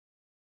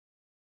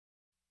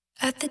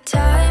At the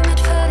time it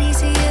felt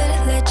easier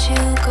to let you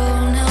go.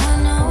 Now I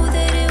know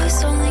that it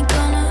was only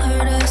gonna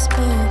hurt us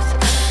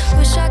both.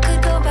 Wish I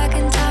could go back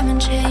in time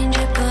and change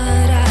it,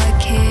 but I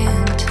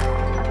can't.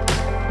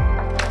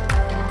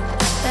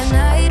 That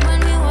night when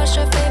we watched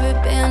our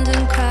favorite band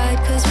and cried,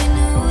 cause we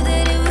knew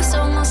that it was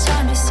almost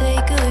time to say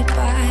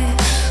goodbye.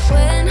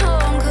 Went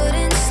home,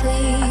 couldn't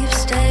sleep,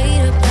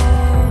 stayed up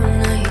all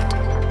night.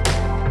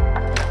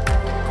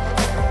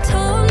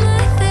 Told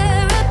my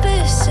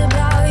therapist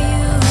about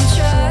you,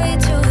 tried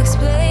to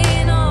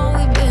explain all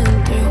we've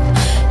been through,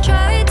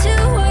 tried to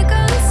work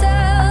on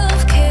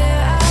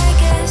self-care. I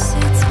guess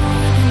it's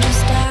more than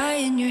just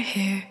dyeing your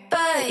hair.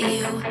 But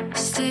you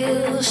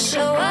still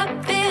show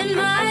up in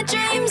my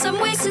dreams. I'm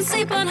wasting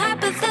sleep on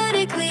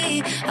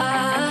hypothetically.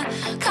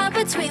 Caught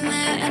between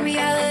there and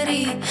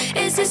reality.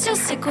 Is this your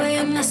sick way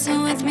of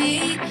messing with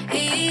me?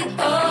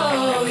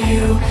 Oh,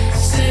 you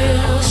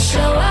still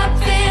show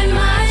up in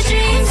my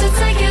dreams. It's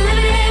like you're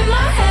living in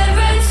my head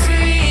rent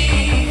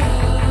free.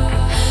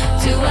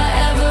 Do I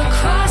ever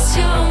cross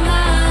your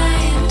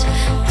mind?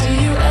 Do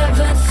you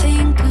ever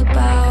think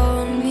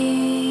about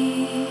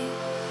me?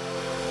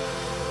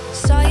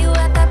 Saw you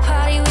at that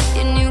party with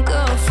your new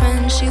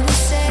girlfriend. She was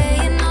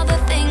saying all the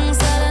things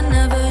that I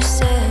never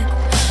said.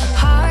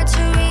 Hard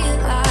to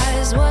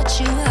realize what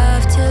you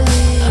have till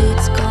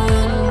it's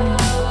gone.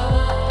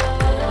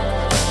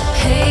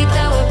 Hate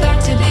that we're back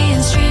to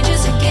being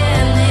strangers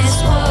again. This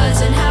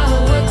wasn't how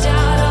it worked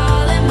out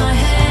all in my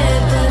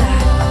head, but I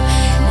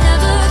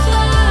never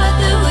thought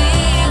that we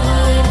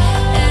would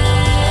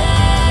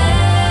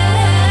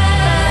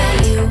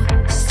end. You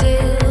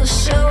still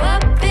show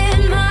up in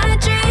my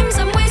dreams.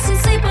 I'm wasting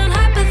sleep on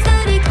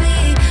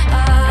hypothetically.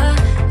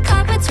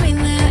 Caught between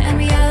there and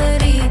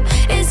reality.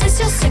 Is this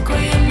your sick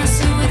way of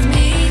messing with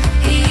me?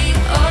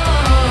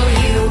 Oh,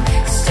 you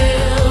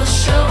still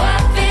show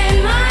up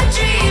in my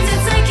dreams.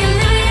 It's like you're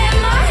living in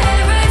my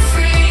head rent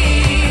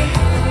free.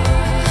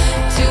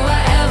 Do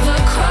I ever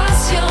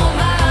cross your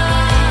mind?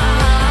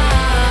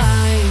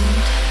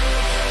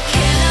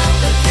 Can't help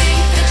but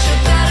think that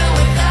you're better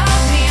without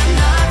me. I'm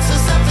not so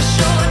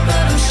self-assured,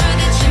 but I'm sure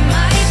that you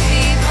might be.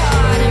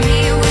 Part of me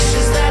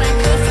wishes that I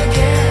could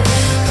forget,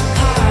 but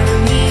part of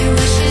me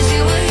wishes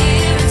you were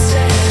here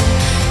instead.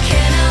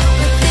 Can't help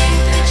but think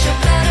that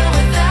you're better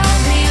without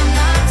me. I'm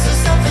not so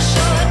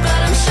self-assured, but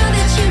I'm sure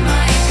that you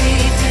might be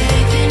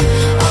taking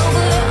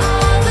over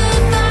all the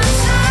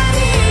thoughts I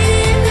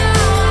need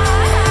now.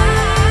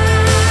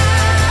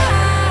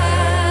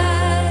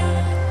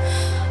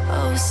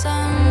 Oh,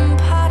 some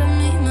part of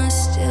me must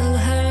still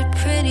hurt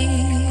pretty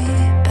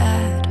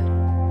bad,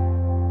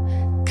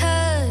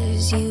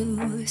 cause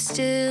you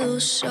still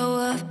show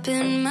up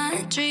in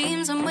my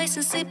dreams. I'm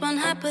wasting sleep on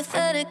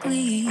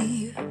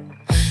hypothetically.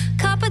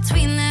 Caught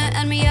between there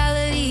and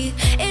reality.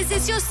 Is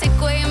this your sick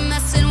way of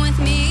messing with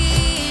me?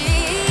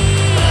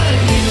 But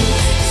you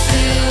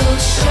still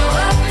show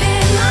up in